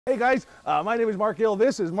Hey guys, my name is Marc Gill.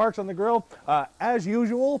 This is Marc's on the Grill. As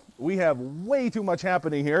usual, we have way too much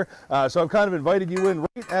happening here, so I've kind of invited you in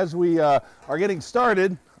right as we are getting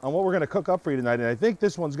started on what we're going to cook up for you tonight, and I think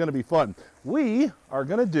this one's going to be fun. We are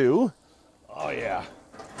going to do, oh yeah,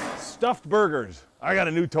 stuffed burgers. I got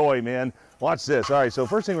a new toy, man. Watch this. All right, so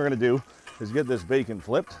first thing we're going to do is get this bacon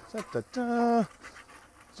flipped.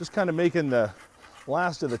 Just kind of making the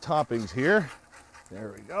last of the toppings here.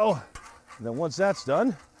 There we go. And then once that's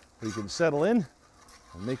done, we can settle in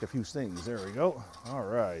and make a few things. There we go. All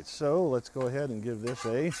right, so let's go ahead and give this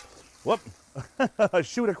a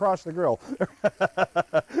shoot across the grill.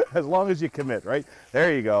 As long as you commit, right?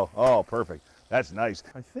 There you go. Oh, perfect. That's nice.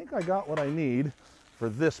 I think I got what I need for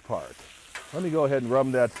this part. Let me go ahead and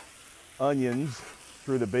rub that onions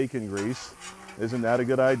through the bacon grease. Isn't that a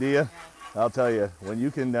good idea? I'll tell you, when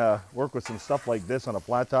you can work with some stuff like this on a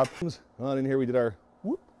flat top. On in here we did our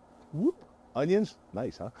whoop onions.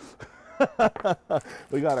 Nice, huh?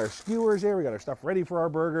 We got our skewers there. We got our stuff ready for our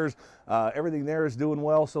burgers. Everything there is doing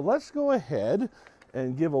well. So let's go ahead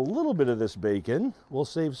and give a little bit of this bacon. We'll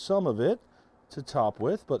save some of it to top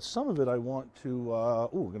with, but some of it I want to,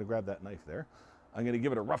 we're going to grab that knife there. I'm going to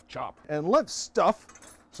give it a rough chop. And let's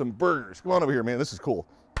stuff some burgers. Come on over here, man. This is cool.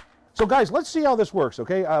 So guys, let's see how this works,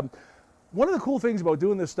 okay? One of the cool things about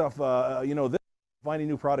doing this stuff, finding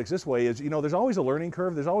new products this way is, there's always a learning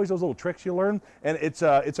curve. There's always those little tricks you learn. And it's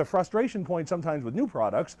a frustration point sometimes with new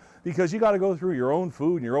products because you got to go through your own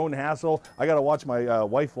food and your own hassle. I got to watch my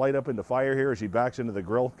wife light up into fire here as she backs into the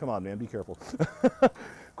grill. Come on, man, be careful.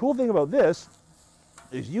 Cool thing about this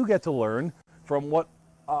is you get to learn from what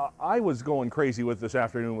I was going crazy with this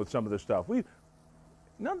afternoon with some of this stuff.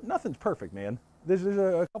 Nothing's perfect, man. There's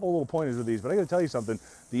a couple little pointers with these, but I got to tell you something.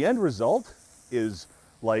 The end result is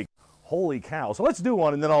like, holy cow. So let's do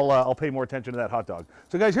one, and then I'll pay more attention to that hot dog.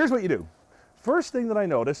 So guys, here's what you do. First thing that I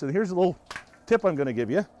noticed, and here's a little tip I'm going to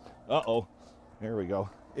give you. There we go.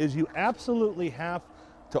 Is you absolutely have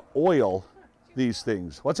to oil these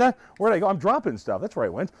things. What's that? Where'd I go? I'm dropping stuff. That's where I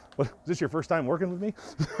went. What, is this your first time working with me?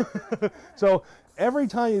 So every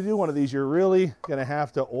time you do one of these, you're really going to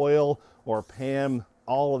have to oil or pan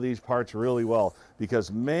all of these parts really well,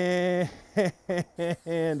 because man,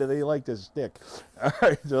 do they like to stick. All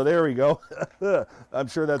right, so there we go. I'm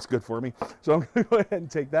sure that's good for me. So I'm going to go ahead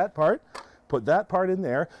and take that part, put that part in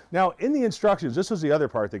there. Now, in the instructions, this was the other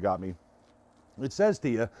part that got me. It says to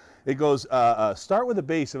you, it goes, start with a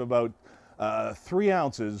base of about 3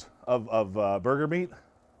 ounces of burger meat.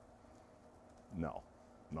 No.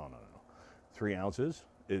 3 ounces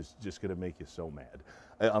is just going to make you so mad.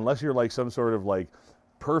 Unless you're like some sort of like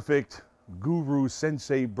perfect guru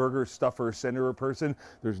sensei burger stuffer centerer person,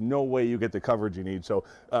 there's no way you get the coverage you need. So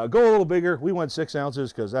go a little bigger. We went 6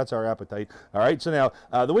 ounces because that's our appetite. All right, so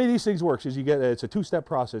now the way these things works is it's a 2-step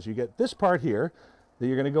process. You get this part here that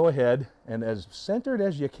you're going to go ahead and, as centered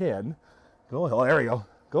as you can, there we go.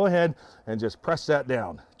 Go ahead and just press that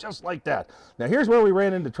down, just like that. Now here's where we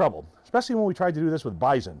ran into trouble, especially when we tried to do this with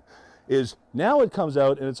bison, is now it comes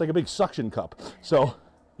out and it's like a big suction cup. So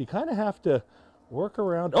you kind of have to work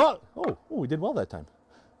around. We did well that time.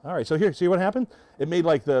 All right, so here, see what happened? It made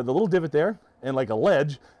like the little divot there and like a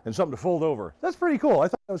ledge and something to fold over. That's pretty cool. I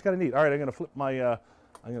thought that was kind of neat. All right, I'm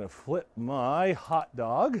gonna flip my hot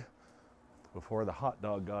dog before the hot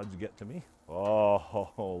dog gods get to me. Oh,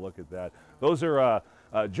 look at that. Those are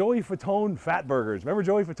Joey Fatone fat burgers. Remember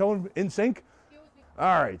Joey Fatone in sync?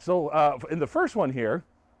 All right, so in the first one here,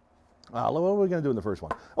 what are we going to do in the first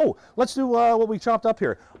one? Oh, let's do what we chopped up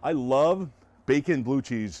here. I love bacon blue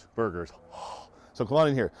cheese burgers. So come on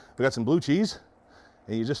in here. We got some blue cheese,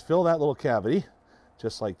 and you just fill that little cavity,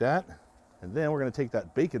 just like that. And then we're going to take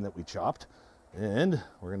that bacon that we chopped, and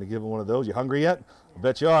we're going to give it one of those. You hungry yet? I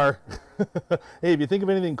bet you are. Hey, if you think of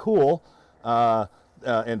anything cool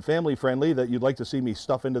and family friendly that you'd like to see me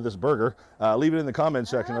stuff into this burger, leave it in the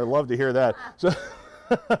comments section. I'd love to hear that. So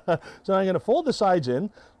I'm going to fold the sides in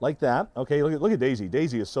like that. Okay, look at Daisy.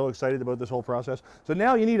 Daisy is so excited about this whole process. So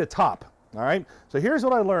now you need a top, all right? So here's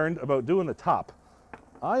what I learned about doing the top.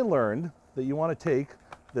 I learned that you want to take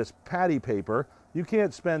this patty paper. You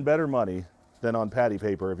can't spend better money than on patty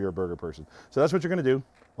paper if you're a burger person. So that's what you're going to do.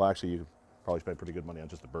 Well, actually, you probably spend pretty good money on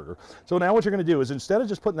just a burger. So now what you're going to do is, instead of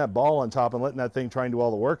just putting that ball on top and letting that thing try and do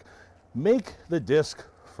all the work, make the disc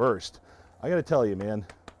first. I got to tell you, man,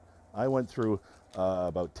 I went through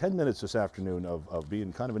about 10 minutes this afternoon of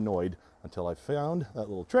being kind of annoyed until I found that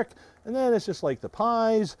little trick. And then it's just like the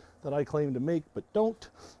pies that I claim to make but don't.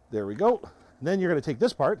 There we go. And then you're going to take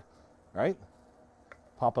this part, right?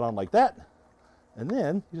 Pop it on like that. And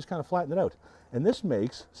then you just kind of flatten it out. And this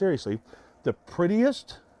makes, seriously, the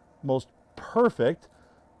prettiest, most perfect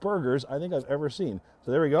burgers I think I've ever seen.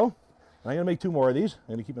 So there we go. I'm going to make 2 more of these.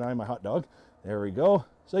 I'm going to keep an eye on my hot dog. There we go.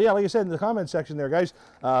 So yeah, like I said in the comment section there, guys,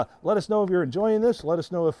 let us know if you're enjoying this. Let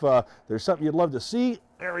us know if there's something you'd love to see.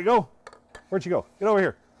 There we go. Where'd you go? Get over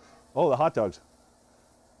here. Oh, the hot dogs.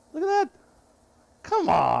 Look at that. Come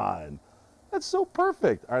on. That's so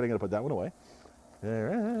perfect. All right, I'm going to put that one away. All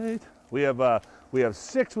right. We have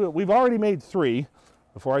 6. We've already made 3.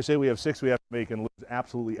 Before I say we have 6, we have to make and lose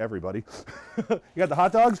absolutely everybody. You got the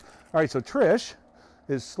hot dogs? All right, so Trish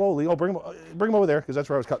is slowly, bring them over there because that's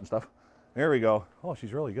where I was cutting stuff. There we go. Oh,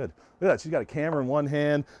 she's really good. Look at that. She's got a camera in one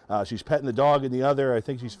hand. She's petting the dog in the other. I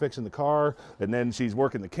think she's fixing the car. And then she's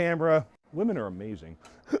working the camera. Women are amazing.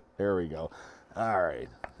 There we go. All right.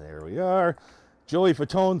 There we are. Joey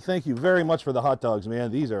Fatone, thank you very much for the hot dogs,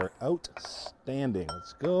 man. These are outstanding.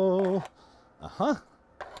 Let's go.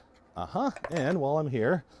 And while I'm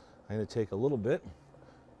here, I'm going to take a little bit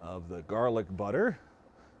of the garlic butter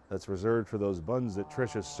that's reserved for those buns that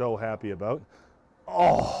Trish is so happy about.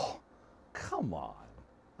 Oh, come on.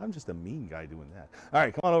 I'm just a mean guy doing that. All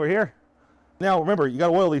right, come on over here. Now, remember, you got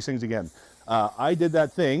to oil these things again. I did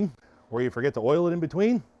that thing where you forget to oil it in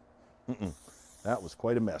between. That was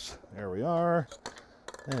quite a mess. There we are.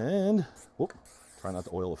 And, whoop, try not to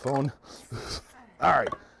oil the phone. All right,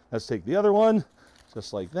 let's take the other one.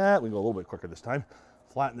 Just like that. We go a little bit quicker this time.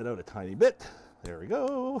 Flatten it out a tiny bit. There we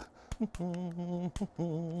go.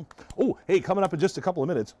 Oh, hey, coming up in just a couple of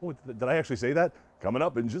minutes. Oh, did I actually say that? Coming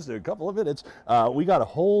up in just a couple of minutes. We got a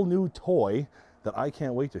whole new toy that I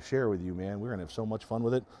can't wait to share with you, man. We're going to have so much fun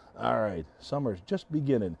with it. All right, summer's just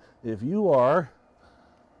beginning. If you are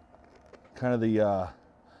kind of the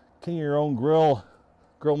king of your own grill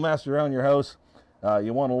master around your house,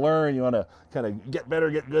 you want to learn, you want to kind of get better,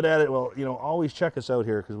 get good at it, well, you know, always check us out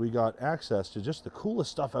here because we got access to just the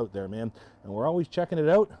coolest stuff out there, man. And we're always checking it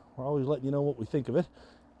out. We're always letting you know what we think of it.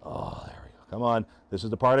 Oh, there we go. Come on. This is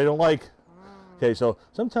the part I don't like. Okay, so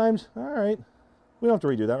sometimes, all right, we don't have to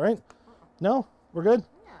redo that, right? No? We're good?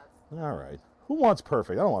 Yeah. All right. Who wants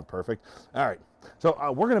perfect? I don't want perfect. All right. So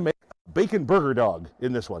we're going to make a bacon burger dog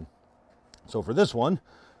in this one. So for this one,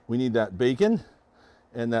 we need that bacon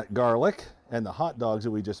and that garlic and the hot dogs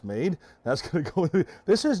that we just made. That's going to go in.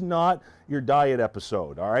 This is not your diet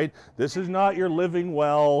episode, all right? This is not your living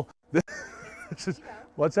well. This is,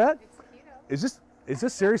 what's that? It's keto. Is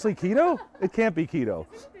this seriously keto? It can't be keto.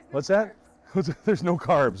 What's that? There's no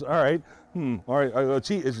carbs. All right. All right.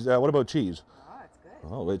 Cheese. What about cheese? Oh, it's good.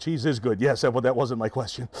 Oh, the cheese is good. Yes, well, that wasn't my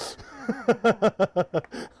question.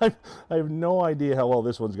 I have no idea how well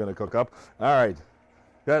this one's going to cook up. All right.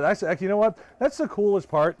 That's, you know what? That's the coolest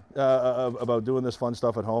part about doing this fun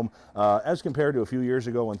stuff at home, as compared to a few years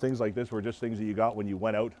ago when things like this were just things that you got when you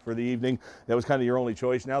went out for the evening. That was kind of your only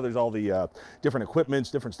choice. Now there's all the different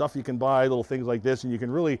equipments, different stuff you can buy, little things like this, and you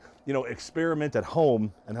can really, you know, experiment at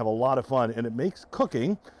home and have a lot of fun. And it makes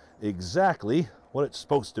cooking exactly what it's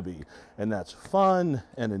supposed to be, and that's fun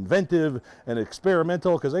and inventive and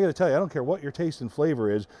experimental. Because I got to tell you, I don't care what your taste and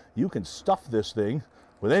flavor is, you can stuff this thing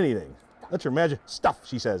with anything. Let your stuff,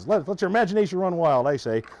 she says. Let your imagination run wild, I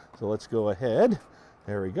say. So let's go ahead.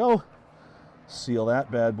 There we go. Seal that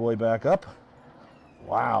bad boy back up.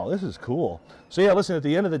 Wow, this is cool. So yeah, listen, at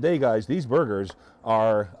the end of the day, guys, these burgers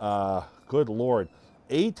are, good Lord,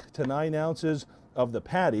 8 to 9 ounces of the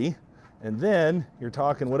patty, and then you're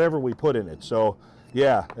talking whatever we put in it. So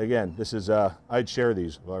yeah, again, this is, I'd share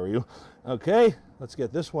these if I were you. Okay, let's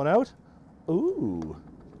get this one out. Ooh.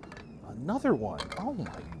 Another one. Oh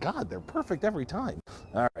my God, they're perfect every time.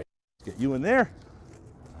 All right, let's get you in there.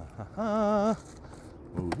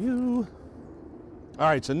 Move you. All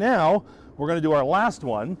right, so now we're going to do our last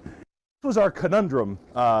one. This was our conundrum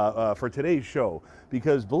for today's show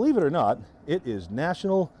because, believe it or not, it is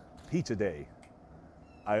National Pizza Day.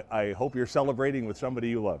 I hope you're celebrating with somebody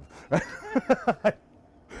you love.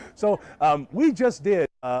 So we just did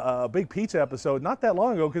a big pizza episode not that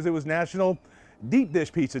long ago because it was National Deep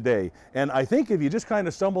Dish Pizza Day, and I think if you just kind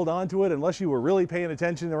of stumbled onto it, unless you were really paying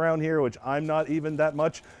attention around here, which I'm not even that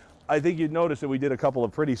much, I think you'd notice that we did a couple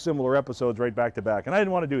of pretty similar episodes right back to back, and I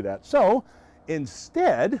didn't want to do that. So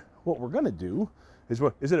instead, what we're going to do is,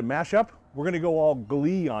 is it a mashup? We're going to go all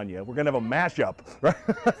Glee on you. We're going to have a mashup, right?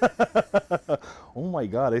 Oh my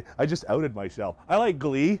God, I just outed myself. I like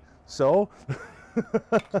Glee, so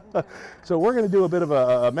so we're going to do a bit of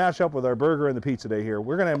a mashup with our burger and the pizza day here.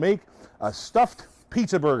 We're going to make a stuffed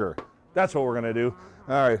pizza burger. That's what we're going to do.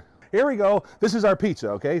 All right, here we go. This is our pizza,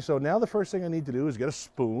 okay? So now the first thing I need to do is get a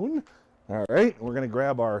spoon. All right, we're going to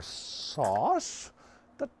grab our sauce.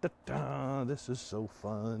 Da, da, da. This is so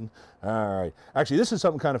fun. All right. Actually, this is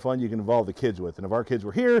something kind of fun you can involve the kids with. And if our kids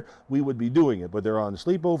were here, we would be doing it. But they're on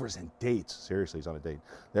sleepovers and dates. Seriously, it's on a date.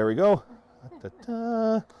 There we go. Da, da,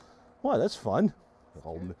 da. Wow, that's fun.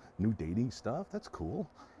 All new dating stuff. That's cool.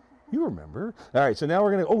 You remember. All right, so now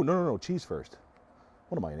we're going to... Oh, no. Cheese first.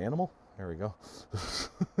 What am I, an animal? There we go.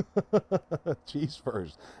 Cheese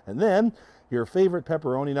first. And then your favorite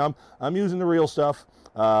pepperoni. Now, I'm using the real stuff.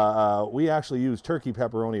 We actually use turkey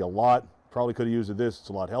pepperoni a lot. Probably could have used this. It's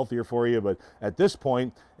a lot healthier for you. But at this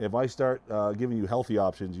point, if I start giving you healthy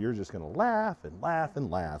options, you're just going to laugh and laugh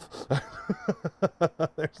and laugh.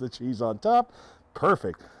 There's the cheese on top.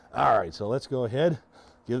 Perfect. All right, so let's go ahead.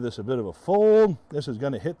 Give this a bit of a fold. This is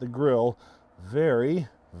going to hit the grill very,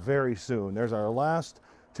 very soon. There's our last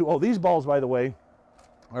two. Oh, these balls, by the way,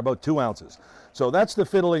 are about 2 ounces. So that's the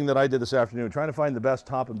fiddling that I did this afternoon, trying to find the best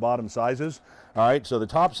top and bottom sizes. All right, so the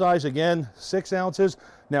top size, again, 6 ounces.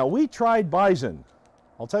 Now, we tried bison.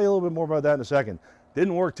 I'll tell you a little bit more about that in a second.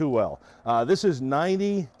 Didn't work too well. This is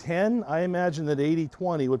 90-10. I imagine that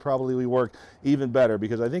 80-20 would probably work even better,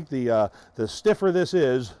 because I think the stiffer this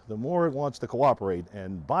is, the more it wants to cooperate,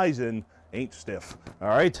 and bison ain't stiff. All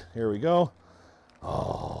right, here we go.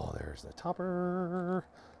 Oh, there's the topper.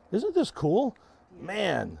 Isn't this cool?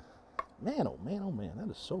 Man, oh man, that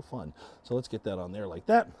is so fun. So let's get that on there like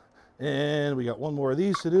that. And we got one more of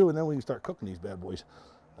these to do, and then we can start cooking these bad boys.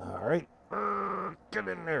 All right, get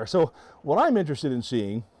in there. So what I'm interested in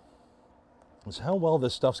seeing is how well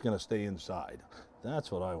this stuff's going to stay inside.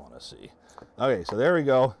 That's what I want to see. Okay, so there we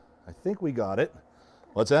go. I think we got it.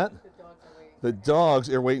 What's that? The dogs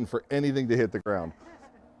are waiting for anything to hit the ground.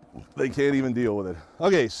 They can't even deal with it.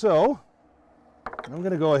 Okay, so I'm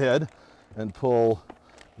going to go ahead and pull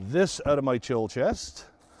this out of my chill chest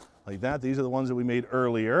like that. These are the ones that we made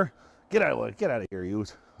earlier. Get out of here, you.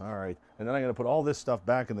 All right, and then I'm going to put all this stuff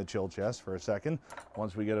back in the chill chest for a second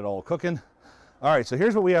once we get it all cooking. All right, so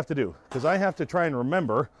here's what we have to do, because I have to try and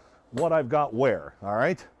remember what I've got where. All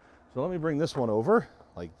right, so let me bring this one over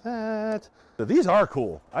like that. So these are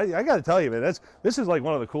cool. I got to tell you, man, this is like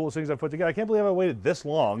one of the coolest things I've put together. I can't believe I waited this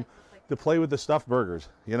long to play with the stuffed burgers,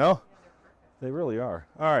 you know? They really are.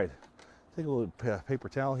 All right, take a little paper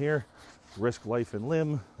towel here, risk life and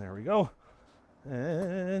limb. There we go.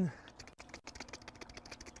 And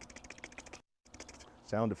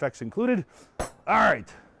sound effects included. All right,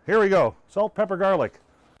 here we go. Salt, pepper, garlic.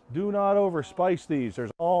 Do not overspice these.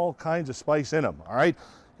 There's all kinds of spice in them, all right?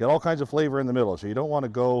 Get all kinds of flavor in the middle, so you don't want to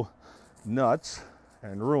go nuts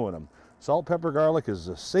and ruin them. Salt, pepper, garlic is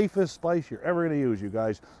the safest spice you're ever going to use, you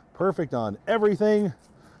guys. Perfect on everything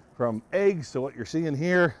from eggs to what you're seeing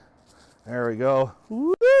here. There we go.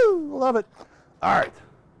 Woo! Love it. All right.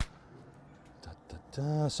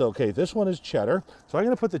 So, okay, this one is cheddar. So I'm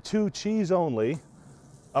going to put the 2 cheese only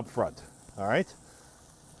up front. All right.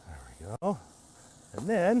 There we go. And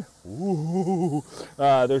then, ooh,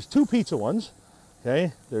 there's 2 pizza ones.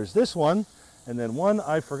 Okay, there's this one, and then one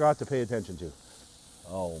I forgot to pay attention to.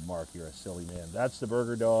 Oh, Mark, you're a silly man. That's the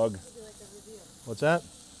burger dog. What's that?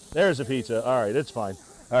 There's the pizza. All right, it's fine.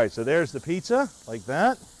 All right, so there's the pizza, like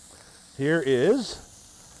that. Here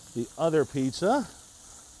is the other pizza.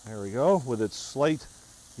 There we go, with its slight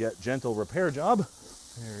yet gentle repair job.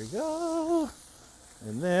 There we go.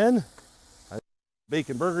 And then,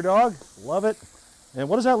 bacon burger dog. Love it. And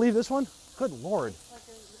what does that leave this one? Good Lord.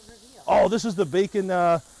 Oh, this is the bacon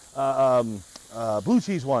blue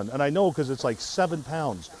cheese one, and I know because it's like 7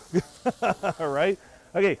 pounds. All right.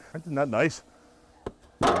 Okay, isn't that nice?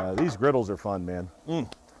 These griddles are fun, man.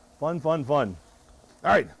 Fun, fun, fun.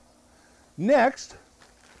 All right. Next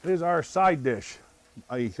is our side dish,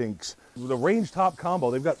 I think. The range top combo.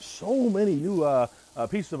 They've got so many new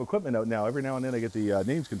pieces of equipment out now. Every now and then I get the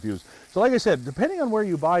names confused. So like I said, depending on where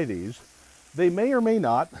you buy these, they may or may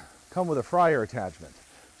not come with a fryer attachment.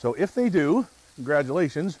 So if they do,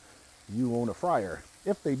 congratulations, you own a fryer.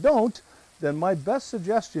 If they don't, then my best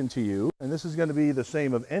suggestion to you, and this is going to be the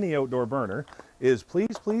same of any outdoor burner, is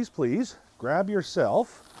please, please, please grab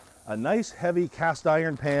yourself a nice heavy cast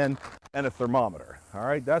iron pan and a thermometer. All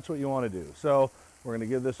right, that's what you want to do. So we're going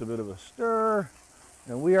to give this a bit of a stir,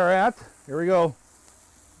 and we are at, here we go,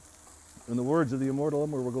 in the words of the immortal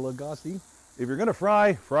Emeril Lagasse, if you're going to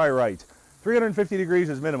fry, fry right. 350 degrees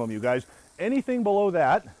is minimum, you guys. Anything below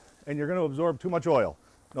that, and you're going to absorb too much oil.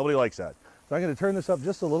 Nobody likes that. So I'm going to turn this up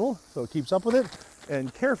just a little so it keeps up with it.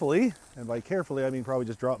 And carefully, and by carefully I mean probably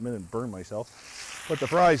just drop them in and burn myself, put the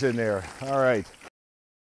fries in there. All right.